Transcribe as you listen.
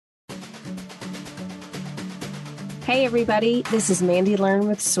Hey everybody, this is Mandy Learn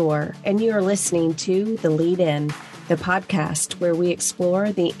with SOAR, and you are listening to The Lead In, the podcast where we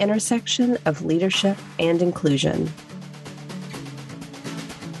explore the intersection of leadership and inclusion.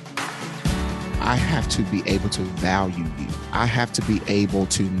 I have to be able to value you. I have to be able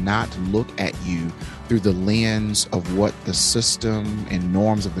to not look at you through the lens of what the system and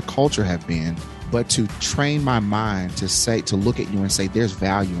norms of the culture have been, but to train my mind to look at you and say, there's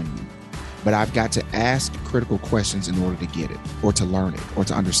value in you. But I've got to ask critical questions in order to get it or to learn it or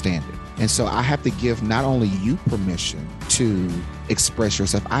to understand it. And so I have to give not only you permission to express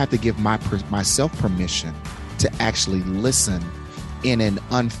yourself, I have to give myself permission to actually listen in an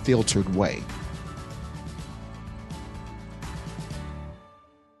unfiltered way.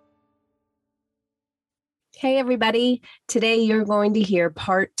 Hey everybody, today you're going to hear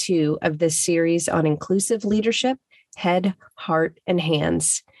part 2 of this series on inclusive leadership, head, heart, and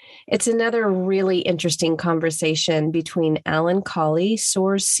hands. It's another really interesting conversation between Alan Colley,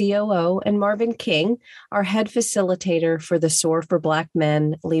 SOAR's COO, and Marvin King, our head facilitator for the SOAR for Black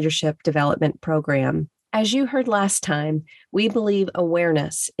Men Leadership Development Program. As you heard last time, we believe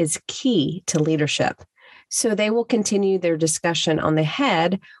awareness is key to leadership. So they will continue their discussion on the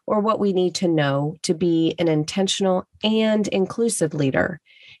head, or what we need to know to be an intentional and inclusive leader.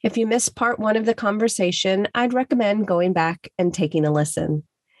 If you missed part 1 of the conversation, I'd recommend going back and taking a listen.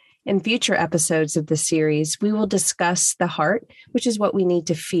 In future episodes of the series, we will discuss the heart, which is what we need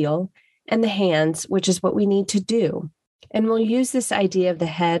to feel, and the hands, which is what we need to do. And we'll use this idea of the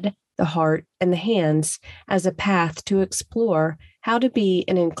head, the heart, and the hands as a path to explore how to be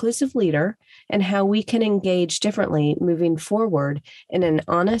an inclusive leader and how we can engage differently moving forward in an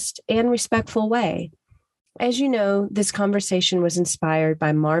honest and respectful way. As you know, this conversation was inspired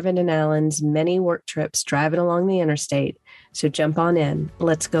by Marvin and Alan's many work trips driving along the interstate. So jump on in.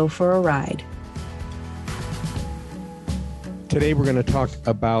 Let's go for a ride. Today, we're going to talk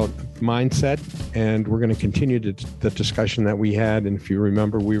about mindset, and we're going to continue the discussion that we had. And if you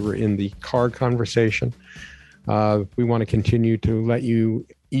remember, we were in the car conversation. We want to continue to let you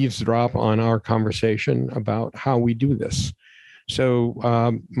eavesdrop on our conversation about how we do this.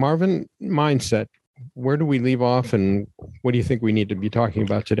 So, Marvin, mindset. Where do we leave off, and what do you think we need to be talking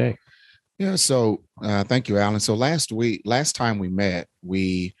about today? Yeah, so thank you, Alan. So last time we met,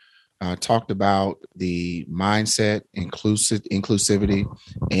 we talked about the mindset, inclusivity,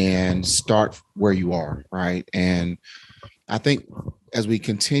 and start where you are, right? And I think as we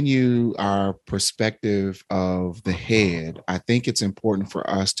continue our perspective of the head, I think it's important for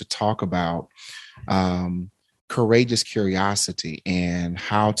us to talk about courageous curiosity and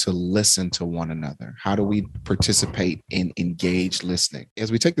how to listen to one another. How do we participate in engaged listening?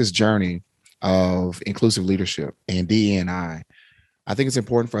 As we take this journey of inclusive leadership and DE&I think it's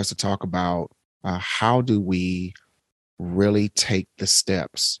important for us to talk about how do we really take the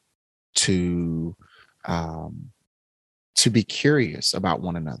steps to be curious about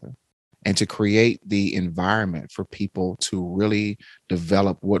one another and to create the environment for people to really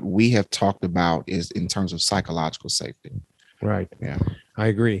develop what we have talked about is in terms of psychological safety. Right. Yeah, I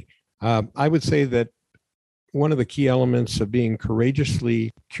agree. I would say that one of the key elements of being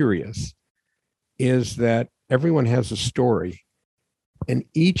courageously curious is that everyone has a story, and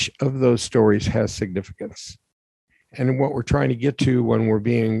each of those stories has significance. And what we're trying to get to when we're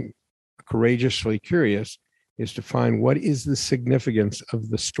being courageously curious is to find what is the significance of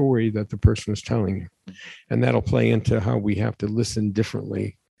the story that the person is telling you. And that'll play into how we have to listen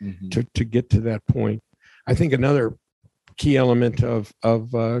differently to get to that point. I think another key element of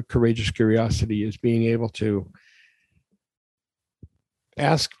courageous curiosity is being able to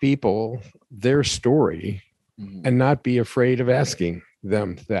ask people their story and not be afraid of asking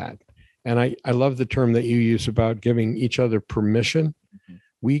them that. And I love the term that you use about giving each other permission.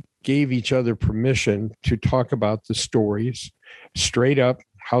 We gave each other permission to talk about the stories straight up,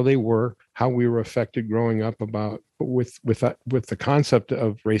 how they were, how we were affected growing up with the concept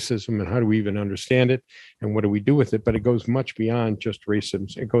of racism and how do we even understand it and what do we do with it. But it goes much beyond just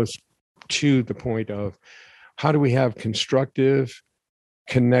racism. It goes to the point of how do we have constructive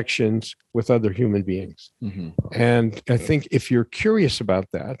connections with other human beings. And I think if you're curious about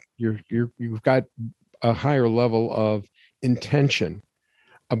that, you've got a higher level of intention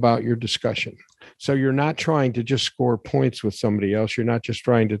about your discussion. So you're not trying to just score points with somebody else. You're not just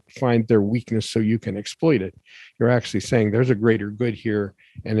trying to find their weakness so you can exploit it. You're actually saying there's a greater good here,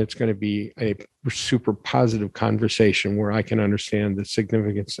 and it's going to be a super positive conversation where I can understand the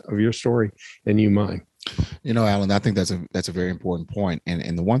significance of your story and you mine. You know, Alan, I think that's a very important point.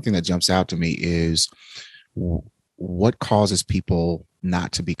 And the one thing that jumps out to me is what causes people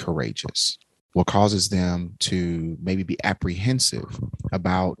not to be courageous. what causes them to maybe be apprehensive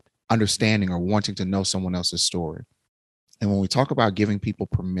about understanding or wanting to know someone else's story. And when we talk about giving people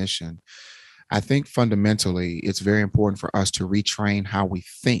permission, I think fundamentally it's very important for us to retrain how we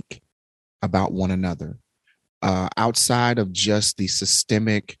think about one another, outside of just the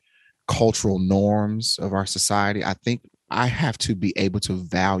systemic cultural norms of our society. I think I have to be able to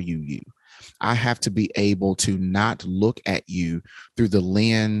value you. I have to be able to not look at you through the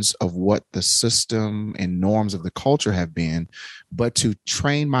lens of what the system and norms of the culture have been, but to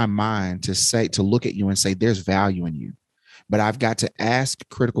train my mind to look at you and say, there's value in you. But I've got to ask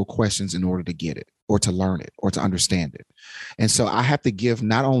critical questions in order to get it or to learn it or to understand it. And so I have to give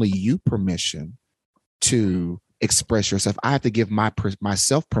not only you permission to express yourself, I have to give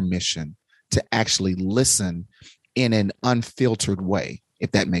myself permission to actually listen in an unfiltered way,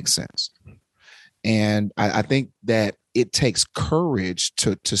 if that makes sense. And I think that it takes courage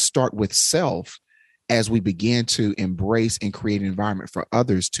to start with self as we begin to embrace and create an environment for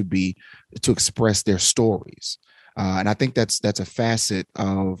others to express their stories. And I think that's a facet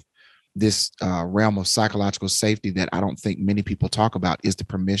of this realm of psychological safety that I don't think many people talk about, is the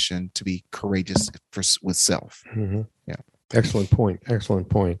permission to be courageous with self. Mm-hmm. Yeah. Excellent point. Excellent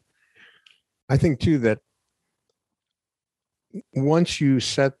point. I think too that once you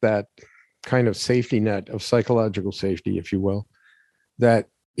set that kind of safety net of psychological safety, if you will, that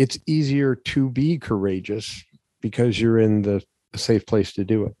it's easier to be courageous because you're in the safe place to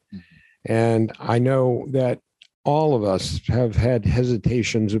do it. Mm-hmm. And I know that all of us have had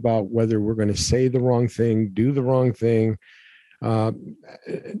hesitations about whether we're going to say the wrong thing, do the wrong thing, that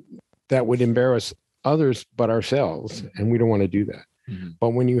would embarrass others but ourselves, and we don't want to do that. Mm-hmm. But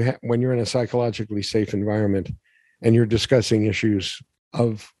when you're in a psychologically safe environment and you're discussing issues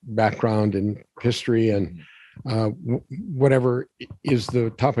of background and history and whatever is the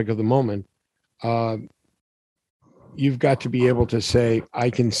topic of the moment, you've got to be able to say,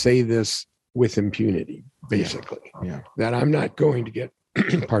 I can say this with impunity, basically. Yeah. That I'm not going to get,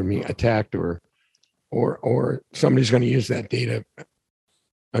 pardon me, attacked or somebody's going to use that data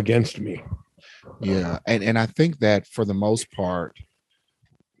against me. Yeah. And I think that for the most part,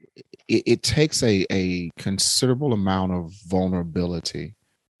 it takes a considerable amount of vulnerability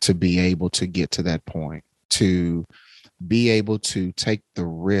to be able to get to that point, to be able to take the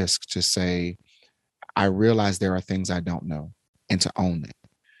risk to say, I realize there are things I don't know, and to own it,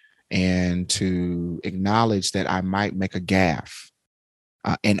 and to acknowledge that I might make a gaffe,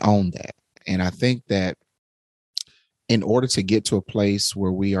 and own that. And I think that in order to get to a place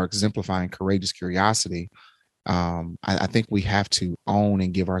where we are exemplifying courageous curiosity, I think we have to own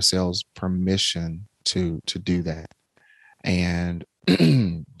and give ourselves permission to do that. And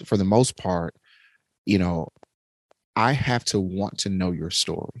for the most part, I have to want to know your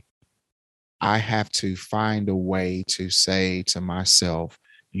story. I have to find a way to say to myself,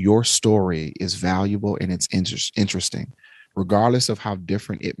 your story is valuable and it's interesting. Regardless of how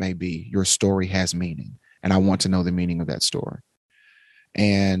different it may be, your story has meaning. And I want to know the meaning of that story.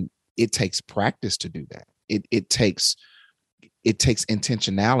 And it takes practice to do that. It takes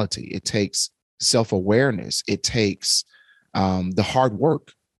intentionality. It takes self-awareness. It takes the hard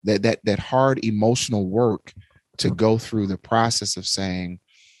work, that hard emotional work to go through the process of saying,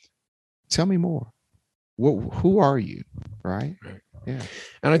 tell me more. Who are you? Right? Yeah.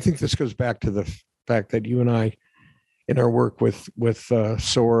 And I think this goes back to the fact that you and I, in our work with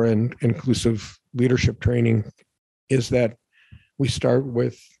SOAR and inclusive leadership training, is that we start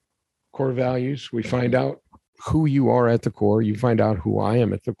with core values. We find out who you are at the core. You find out who I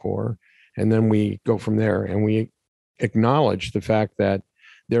am at the core. And then we go from there, and we acknowledge the fact that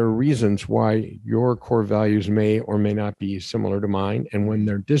there are reasons why your core values may or may not be similar to mine. And when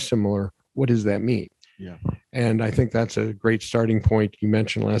they're dissimilar, what does that mean? Yeah. And I think that's a great starting point. You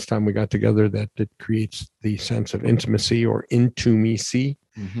mentioned last time we got together that it creates the sense of intimacy or intimacy,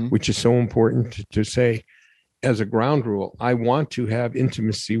 which is so important to say as a ground rule. I want to have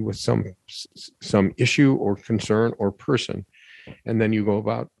intimacy with some issue or concern or person. And then you go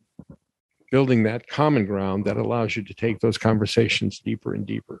about building that common ground that allows you to take those conversations deeper and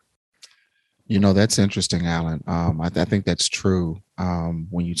deeper. That's interesting, Alan. I think that's true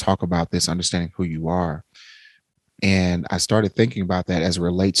when you talk about this, understanding who you are. And I started thinking about that as it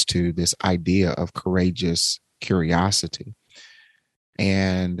relates to this idea of courageous curiosity.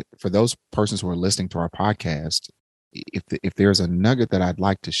 And for those persons who are listening to our podcast, if there's a nugget that I'd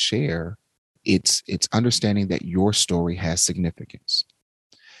like to share, it's understanding that your story has significance.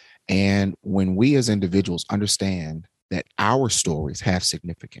 And when we as individuals understand that our stories have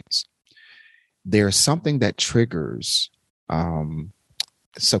significance, there's something that triggers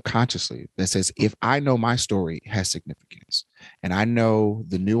subconsciously that says, if I know my story has significance and I know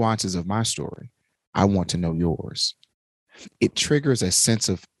the nuances of my story, I want to know yours. It triggers a sense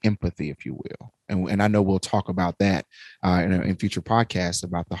of empathy, if you will. And I know we'll talk about that in future podcasts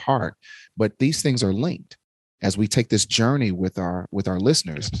about the heart, but these things are linked as we take this journey with our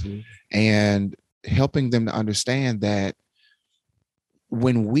listeners. Absolutely. And helping them to understand that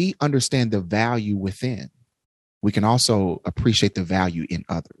when we understand the value within, we can also appreciate the value in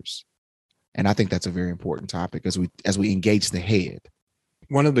others. And I think that's a very important topic as we engage the head.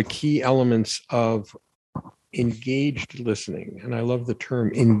 One of the key elements of engaged listening, and I love the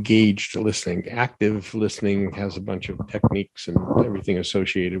term engaged listening. Active listening has a bunch of techniques and everything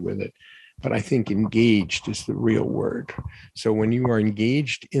associated with it, but I think engaged is the real word. So when you are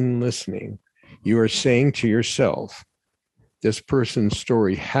engaged in listening, you are saying to yourself, this person's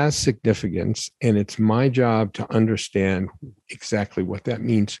story has significance, and it's my job to understand exactly what that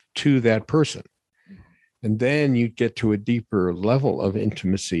means to that person. And then you get to a deeper level of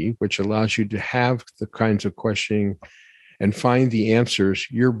intimacy, which allows you to have the kinds of questioning and find the answers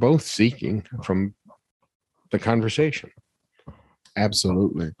you're both seeking from the conversation.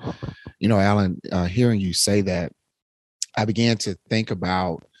 Absolutely. You know, Alan, hearing you say that, I began to think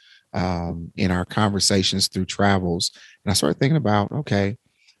about in our conversations through travels, and I started thinking about, okay,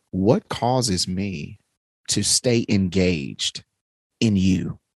 what causes me to stay engaged in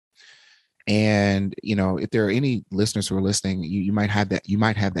you? And, you know, if there are any listeners who are listening, you might have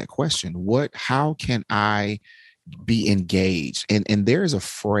that question. How can I be engaged? And there's a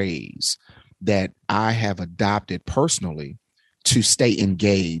phrase that I have adopted personally to stay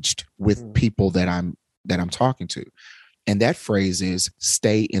engaged with people that I'm talking to. And that phrase is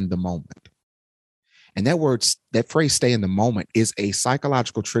stay in the moment. And that phrase, stay in the moment, is a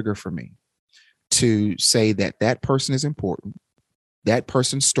psychological trigger for me to say that person is important. That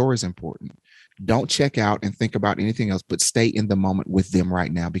person's story is important. Don't check out and think about anything else, but stay in the moment with them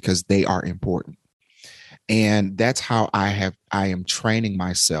right now because they are important. And that's how I am training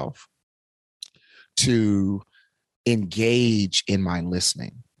myself to engage in my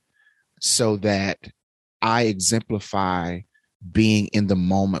listening so that I exemplify being in the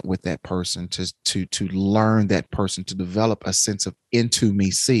moment with that person, to learn that person, to develop a sense of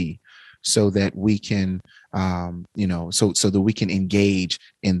intimacy so that we can so that we can engage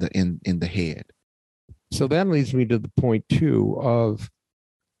in the head. So that leads me to the point too of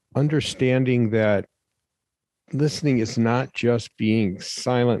understanding that listening is not just being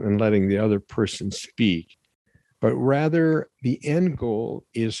silent and letting the other person speak, but rather the end goal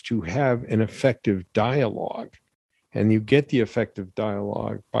is to have an effective dialogue. And you get the effective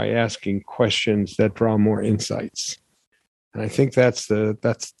dialogue by asking questions that draw more insights. And I think that's the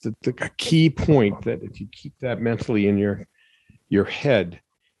key point, that if you keep that mentally in your head,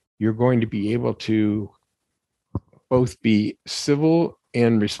 you're going to be able to both be civil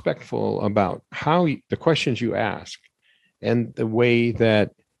and respectful about the questions you ask and the way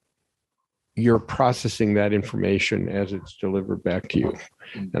that you're processing that information as it's delivered back to you.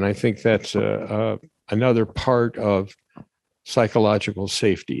 And I think that's another part of psychological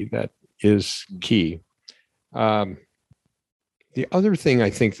safety that is key. The other thing I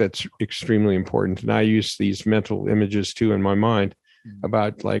think that's extremely important, and I use these mental images too in my mind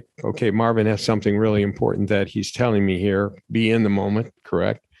about, like, okay, Marvin has something really important that he's telling me here. Be in the moment,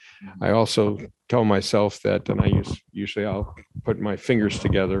 correct? I also tell myself that, and I'll put my fingers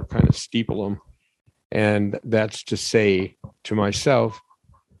together, kind of steeple them. And that's to say to myself,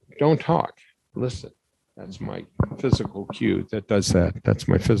 don't talk, listen. That's my physical cue that does that. That's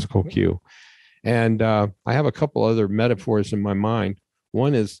my physical cue. And I have a couple other metaphors in my mind.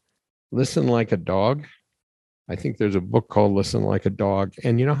 One is listen like a dog. I think there's a book called Listen Like a Dog.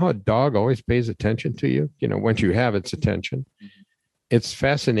 And you know how a dog always pays attention to you? You know, once you have its attention, it's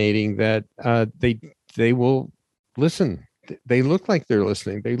fascinating that they will listen. They look like they're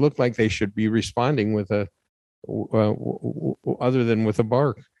listening. They look like they should be responding with other than with a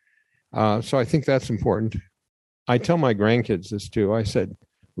bark. So I think that's important. I tell my grandkids this too. I said,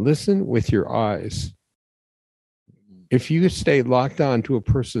 listen with your eyes. If you stay locked on to a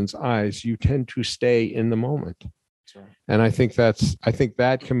person's eyes, you tend to stay in the moment. Right. And I think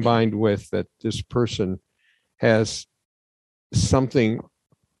that combined with that this person has something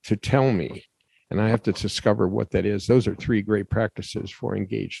to tell me, and I have to discover what that is. Those are three great practices for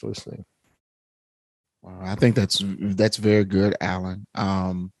engaged listening. Well, I think that's very good, Alan.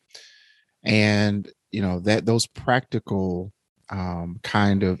 And you know, that those practical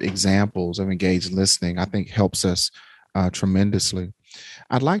kind of examples of engaged listening, I think helps us tremendously.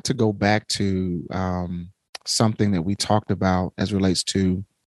 I'd like to go back to something that we talked about as relates to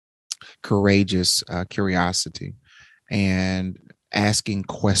courageous curiosity and asking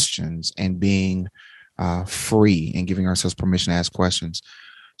questions and being free and giving ourselves permission to ask questions.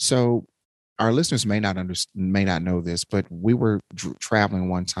 So our listeners may not know this, but we were traveling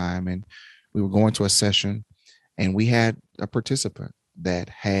one time and we were going to a session, and we had a participant that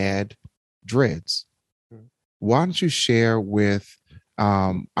had dreads. Why don't you share with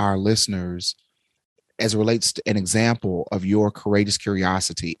our listeners, as it relates to an example of your courageous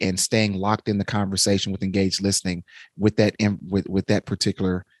curiosity and staying locked in the conversation with engaged listening with that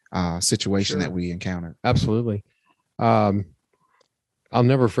particular situation that we encountered? Absolutely. I'll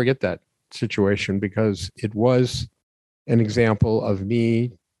never forget that situation because it was an example of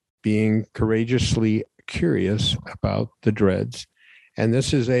me being courageously curious about the dreads. And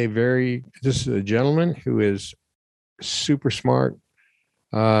this is a gentleman who is super smart,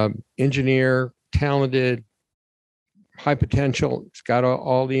 engineer, talented, high potential. He's got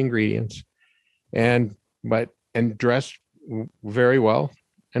all the ingredients, and dressed very well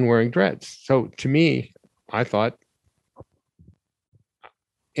and wearing dreads. So to me, I thought,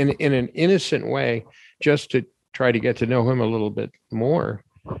 in an innocent way, just to try to get to know him a little bit more,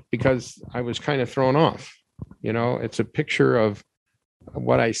 because I was kind of thrown off. It's a picture of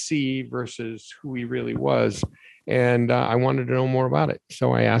what I see versus who he really was. And I wanted to know more about it.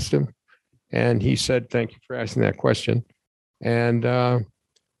 So I asked him, and he said, "Thank you for asking that question." And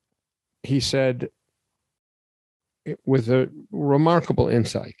he said, with a remarkable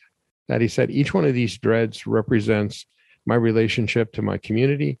insight, that he said, each one of these dreads represents my relationship to my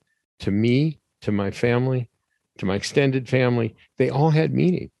community, to me, to my family, to my extended family. They all had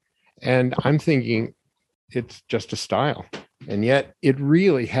meaning. And I'm thinking it's just a style. And yet it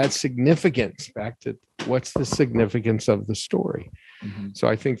really had significance. Back to what's the significance of the story. Mm-hmm. So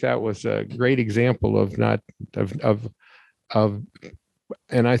I think that was a great example of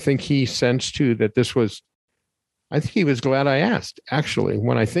and I think he sensed too that this was, I think he was glad I asked, actually.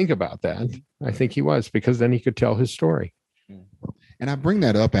 When I think about that, I think he was, because then he could tell his story. And I bring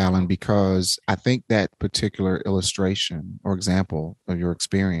that up, Alan, because I think that particular illustration or example of your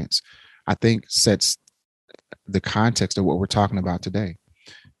experience, I think sets the context of what we're talking about today.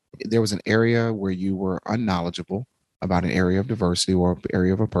 There was an area where you were unknowledgeable about an area of diversity or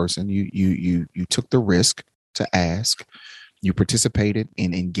area of a person. You took the risk to ask. You participated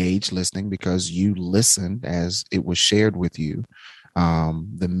in engaged listening because you listened as it was shared with you,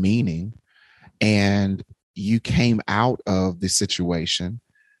 the meaning, and you came out of the situation,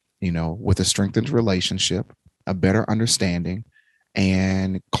 with a strengthened relationship, a better understanding,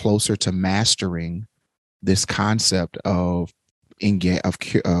 and closer to mastering this concept of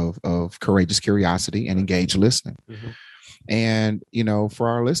courageous curiosity and engaged listening. Mm-hmm. And, for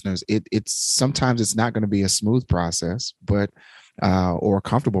our listeners, it's sometimes it's not going to be a smooth process, but or a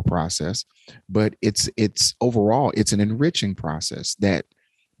comfortable process, but it's overall, it's an enriching process that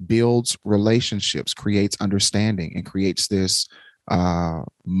builds relationships, creates understanding, and creates this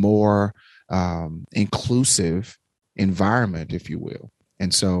more inclusive environment, if you will.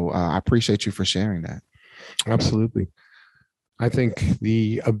 And so I appreciate you for sharing that. Absolutely. I think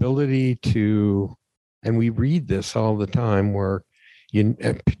the ability to, and we read this all the time, where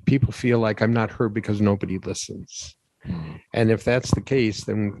people feel like I'm not heard because nobody listens. Mm-hmm. And if that's the case,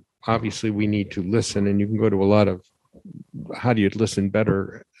 then obviously we need to listen. And you can go to a lot of how do you listen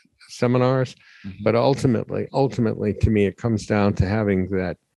better seminars. Mm-hmm. But ultimately, to me, it comes down to having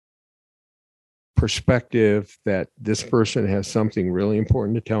that perspective that this person has something really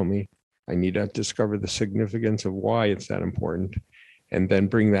important to tell me. I need to discover the significance of why it's that important, and then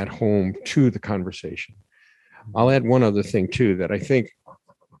bring that home to the conversation. I'll add one other thing too, that I think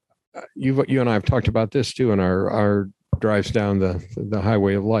you and I have talked about this too in our drives down the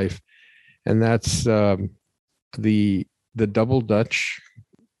highway of life, and that's the double Dutch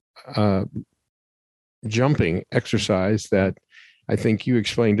jumping exercise that I think you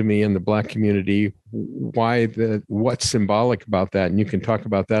explained to me in the Black community what's symbolic about that. And you can talk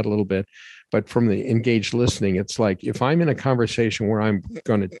about that a little bit, but from the engaged listening, it's like, if I'm in a conversation where I'm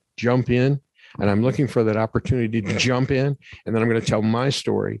going to jump in and I'm looking for that opportunity to jump in, and then I'm going to tell my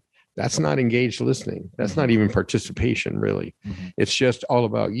story, that's not engaged listening. That's not even participation, really. Mm-hmm. It's just all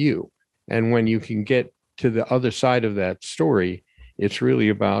about you. And when you can get to the other side of that story, it's really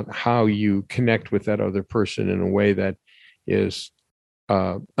about how you connect with that other person in a way that is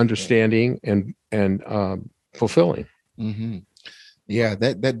understanding and fulfilling. Mm-hmm. Yeah,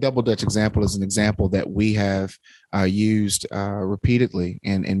 that double Dutch example is an example that we have used repeatedly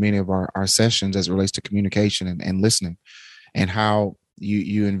in many of our sessions as it relates to communication and listening, and how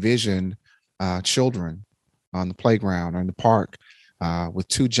you envision children on the playground or in the park with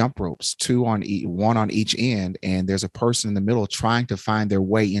two jump ropes, one on each end, and there's a person in the middle trying to find their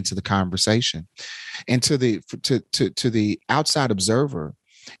way into the conversation. And to the outside observer,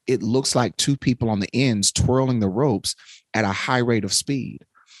 it looks like two people on the ends twirling the ropes at a high rate of speed.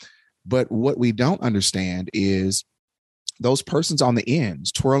 But what we don't understand is those persons on the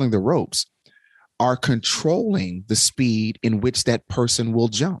ends twirling the ropes are controlling the speed in which that person will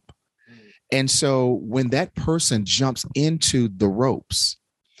jump. And so when that person jumps into the ropes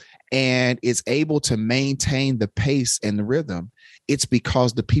and is able to maintain the pace and the rhythm, it's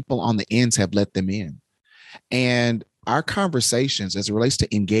because the people on the ends have let them in. And our conversations as it relates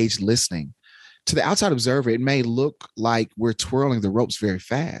to engaged listening, to the outside observer, it may look like we're twirling the ropes very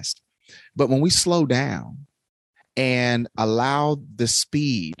fast. But when we slow down and allow the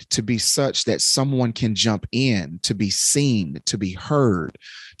speed to be such that someone can jump in, to be seen, to be heard,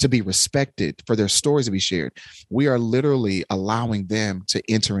 to be respected, for their stories to be shared, we are literally allowing them to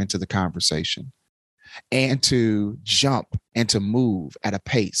enter into the conversation and to jump and to move at a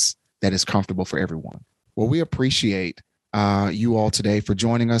pace that is comfortable for everyone. Well, we appreciate you all today for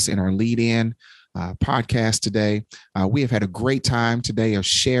joining us in our lead-in podcast today. We have had a great time today of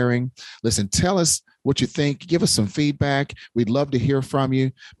sharing. Listen, tell us what you think. Give us some feedback. We'd love to hear from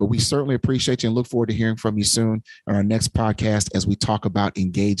you, but we certainly appreciate you and look forward to hearing from you soon on our next podcast as we talk about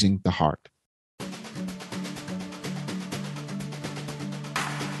engaging the heart.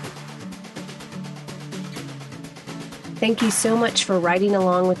 Thank you so much for riding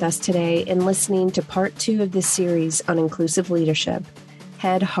along with us today and listening to part 2 of this series on inclusive leadership,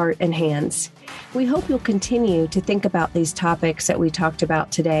 Head, Heart, and Hands. We hope you'll continue to think about these topics that we talked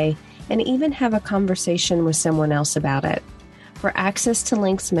about today and even have a conversation with someone else about it. For access to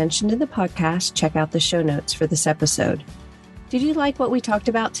links mentioned in the podcast, check out the show notes for this episode. Did you like what we talked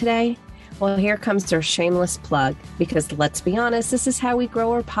about today? Well, here comes our shameless plug, because let's be honest, this is how we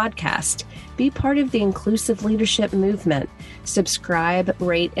grow our podcast. Be part of the inclusive leadership movement. Subscribe,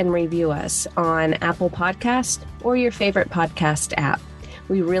 rate, and review us on Apple Podcast or your favorite podcast app.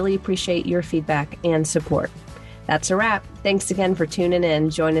 We really appreciate your feedback and support. That's a wrap. Thanks again for tuning in.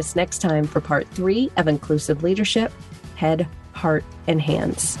 Join us next time for part 3 of Inclusive Leadership, Head, Heart, and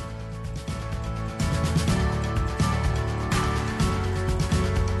Hands.